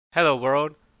Hello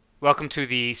world, welcome to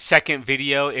the second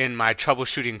video in my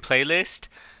troubleshooting playlist.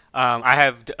 I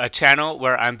have a channel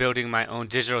where I'm building my own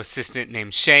digital assistant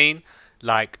named Shane,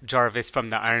 like Jarvis from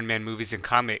the Iron Man movies and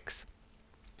comics.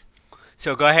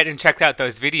 So go ahead and check out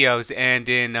those videos, and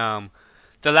in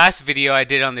the last video I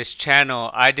did on this channel,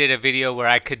 I did a video where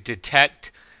I could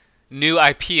detect new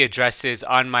IP addresses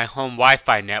on my home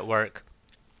Wi-Fi network.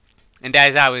 And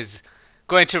as I was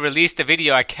going to release the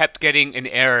video, I kept getting an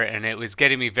error and it was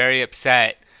getting me very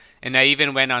upset. And I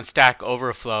even went on Stack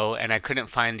Overflow and I couldn't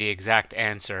find the exact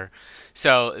answer.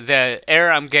 So the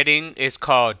error I'm getting is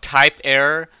called type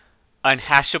error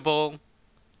unhashable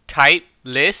type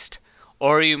list,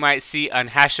 or you might see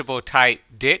unhashable type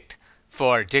dict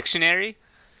for dictionary.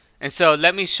 And so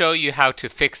let me show you how to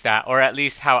fix that, or at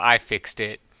least how I fixed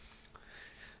it.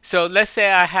 So let's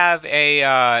say I have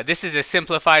this is a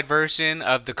simplified version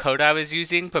of the code I was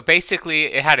using, but basically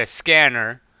it had a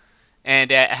scanner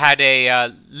and it had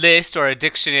a list or a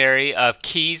dictionary of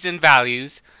keys and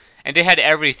values, and it had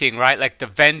everything, right? Like the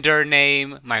vendor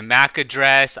name, my MAC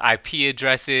address, IP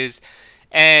addresses,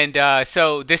 and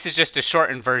so this is just a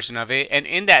shortened version of it. And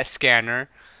in that scanner,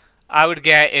 I would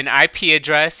get an IP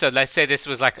address. So let's say this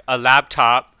was like a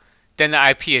laptop, then the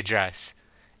IP address.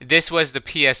 This was the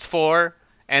PS4,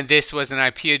 and this was an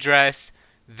IP address.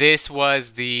 This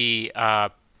was the I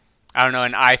don't know,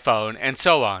 an iPhone, and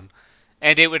so on.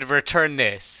 And it would return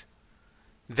this.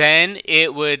 Then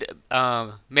it would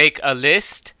make a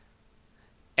list,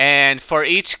 and for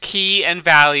each key and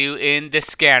value in the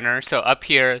scanner, so up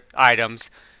here, items,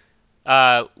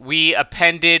 we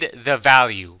appended the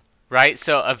value, right?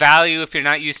 So a value, if you're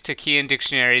not used to key and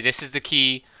dictionary, this is the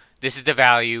key, this is the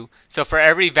value. So for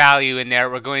every value in there,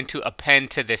 we're going to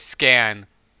append to the scan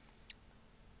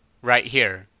right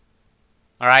here.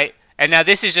 All right. And now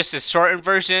this is just a shortened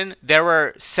version. There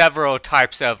were several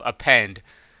types of append.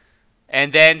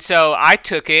 And then so I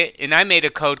took it and I made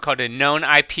a code called a known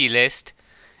IP list.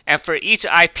 And for each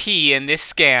IP in this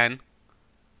scan,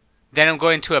 then I'm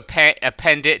going to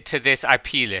append it to this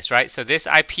IP list, right? So this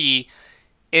IP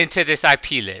into this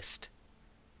IP list.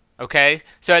 Okay?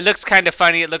 So it looks kind of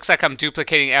funny. It looks like I'm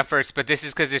duplicating efforts, but this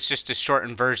is because it's just a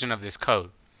shortened version of this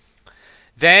code.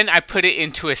 Then I put it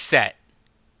into a set.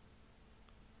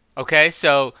 Okay,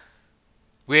 so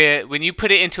when you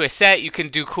put it into a set, you can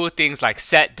do cool things like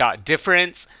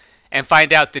set.difference and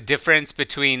find out the difference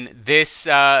between this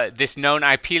this known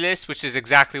IP list, which is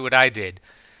exactly what I did.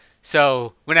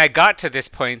 So when I got to this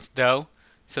point though,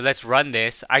 so let's run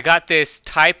this, I got this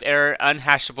type error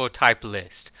unhashable type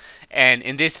list. And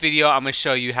in this video, I'm going to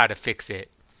show you how to fix it.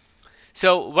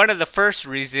 So one of the first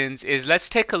reasons is let's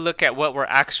take a look at what we're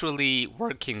actually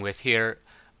working with here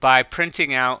by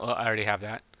printing out, oh, I already have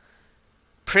that,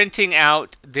 printing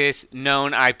out this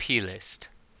known IP list.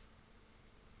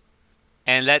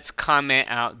 And let's comment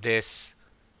out this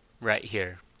right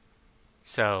here.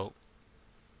 So,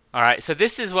 alright, so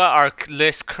this is what our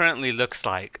list currently looks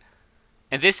like.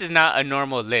 And this is not a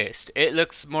normal list. It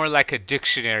looks more like a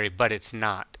dictionary, but it's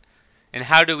not. And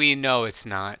how do we know it's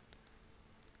not?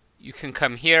 You can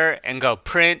come here and go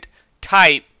print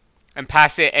type and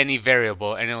pass it any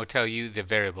variable, and it will tell you the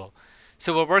variable.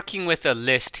 So we're working with a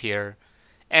list here.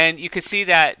 And you can see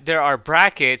that there are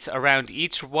brackets around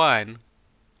each one,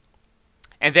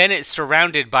 and then it's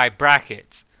surrounded by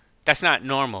brackets. That's not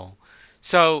normal.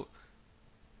 So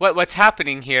what's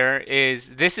happening here is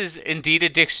this is indeed a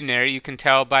dictionary. You can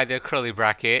tell by the curly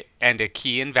bracket and a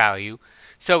key and value.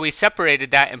 So we separated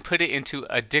that and put it into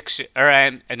a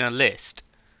in a list,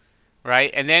 right?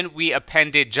 And then we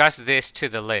appended just this to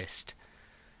the list.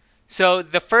 So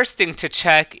the first thing to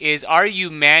check is, are you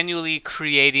manually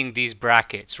creating these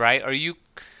brackets, right? Are you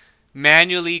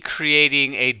manually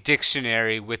creating a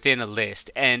dictionary within a list?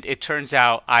 And it turns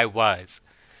out I was.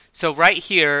 So right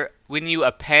here, when you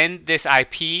append this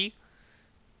IP,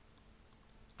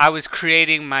 I was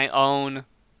creating my own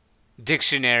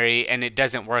dictionary and it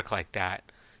doesn't work like that.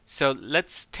 So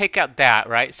let's take out that,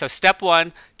 right? So step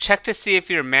one, check to see if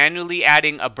you're manually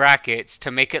adding a brackets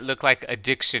to make it look like a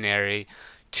dictionary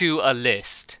to a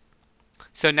list.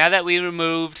 So now that we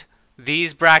removed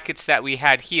these brackets that we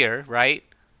had here, right?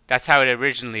 That's how it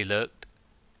originally looked.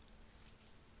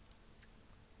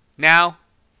 Now,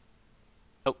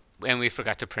 oh, and we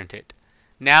forgot to print it.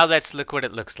 Now let's look what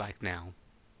it looks like now.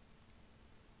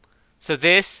 So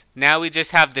this, now we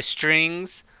just have the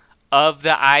strings of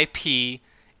the IP,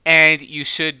 and you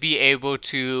should be able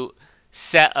to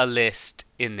set a list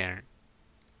in there.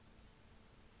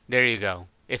 There you go.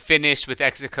 It finished with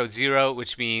exit code 0,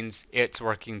 which means it's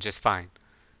working just fine.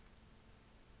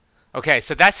 Okay,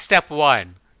 so that's step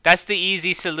one. That's the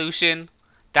easy solution.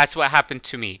 That's what happened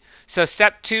to me. So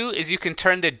step 2 is you can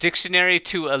turn the dictionary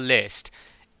to a list.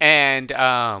 And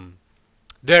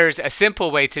there's a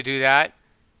simple way to do that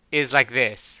is like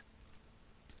this.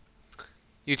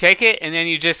 You take it and then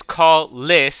you just call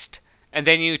list, and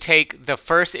then you take the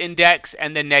first index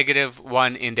and the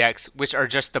 -1 index, which are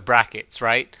just the brackets,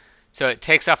 right? So it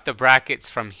takes off the brackets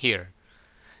from here.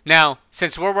 Now,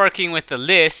 since we're working with the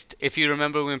list, if you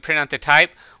remember when we print out the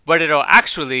type, what it'll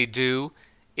actually do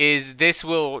is this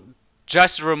will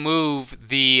just remove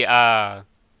the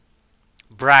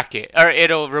bracket, or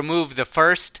it'll remove the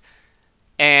first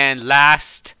and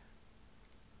last.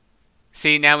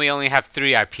 See, now we only have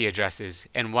 3 IP addresses,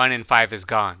 and 1 and 5 is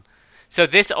gone. So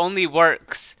this only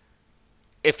works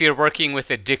if you're working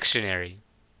with a dictionary,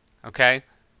 okay?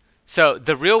 So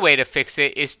the real way to fix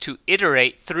it is to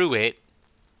iterate through it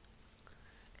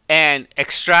and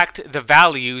extract the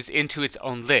values into its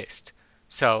own list.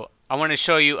 So I want to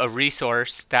show you a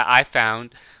resource that I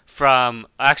found from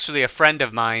actually a friend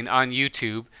of mine on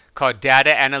YouTube called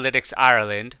Data Analytics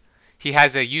Ireland. He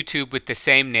has a YouTube with the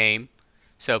same name,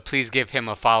 so please give him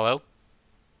a follow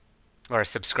or a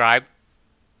subscribe.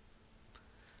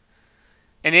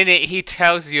 And in it, he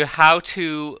tells you how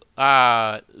to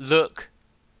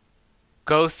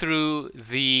go through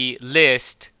the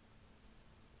list.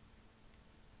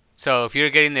 So if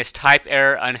you're getting this type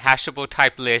error, unhashable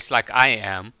type list like I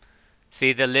am,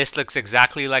 see the list looks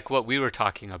exactly like what we were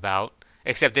talking about,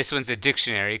 except this one's a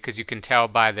dictionary because you can tell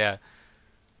by the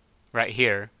right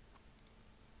here.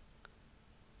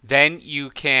 Then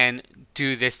you can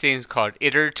do this thing called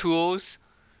iter tools.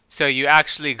 So you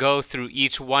actually go through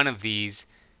each one of these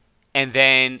and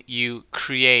then you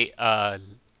create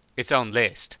its own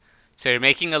list. So you're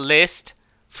making a list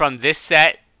from this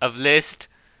set of list,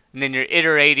 and then you're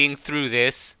iterating through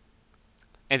this,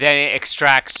 and then it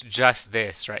extracts just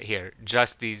this right here,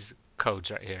 just these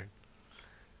codes right here.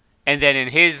 And then in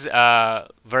his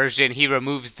version, he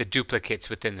removes the duplicates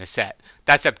within the set.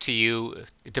 That's up to you.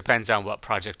 It depends on what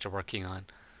project you're working on.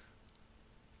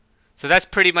 So that's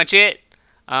pretty much it.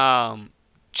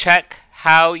 Check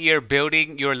how you're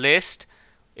building your list,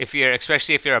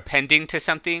 especially if you're appending to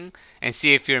something, and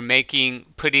see if you're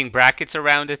putting brackets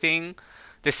around a thing.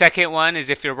 The second one is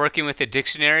if you're working with a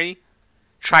dictionary,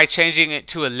 try changing it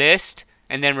to a list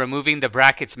and then removing the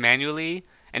brackets manually.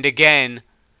 And again,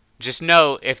 just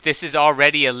note, if this is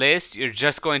already a list, you're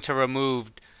just going to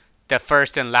remove the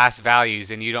first and last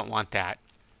values, and you don't want that.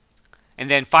 And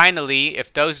then finally,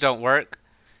 if those don't work,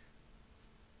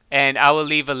 and I will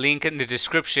leave a link in the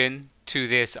description to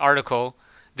this article,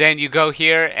 then you go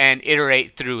here and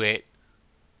iterate through it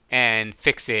and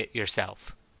fix it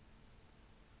yourself.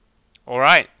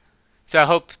 Alright, so I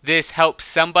hope this helps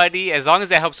somebody. As long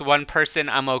as it helps one person,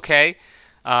 I'm okay.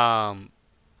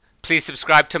 Please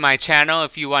subscribe to my channel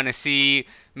if you want to see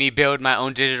me build my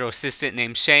own digital assistant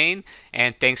named Shane.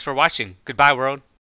 And thanks for watching. Goodbye, world.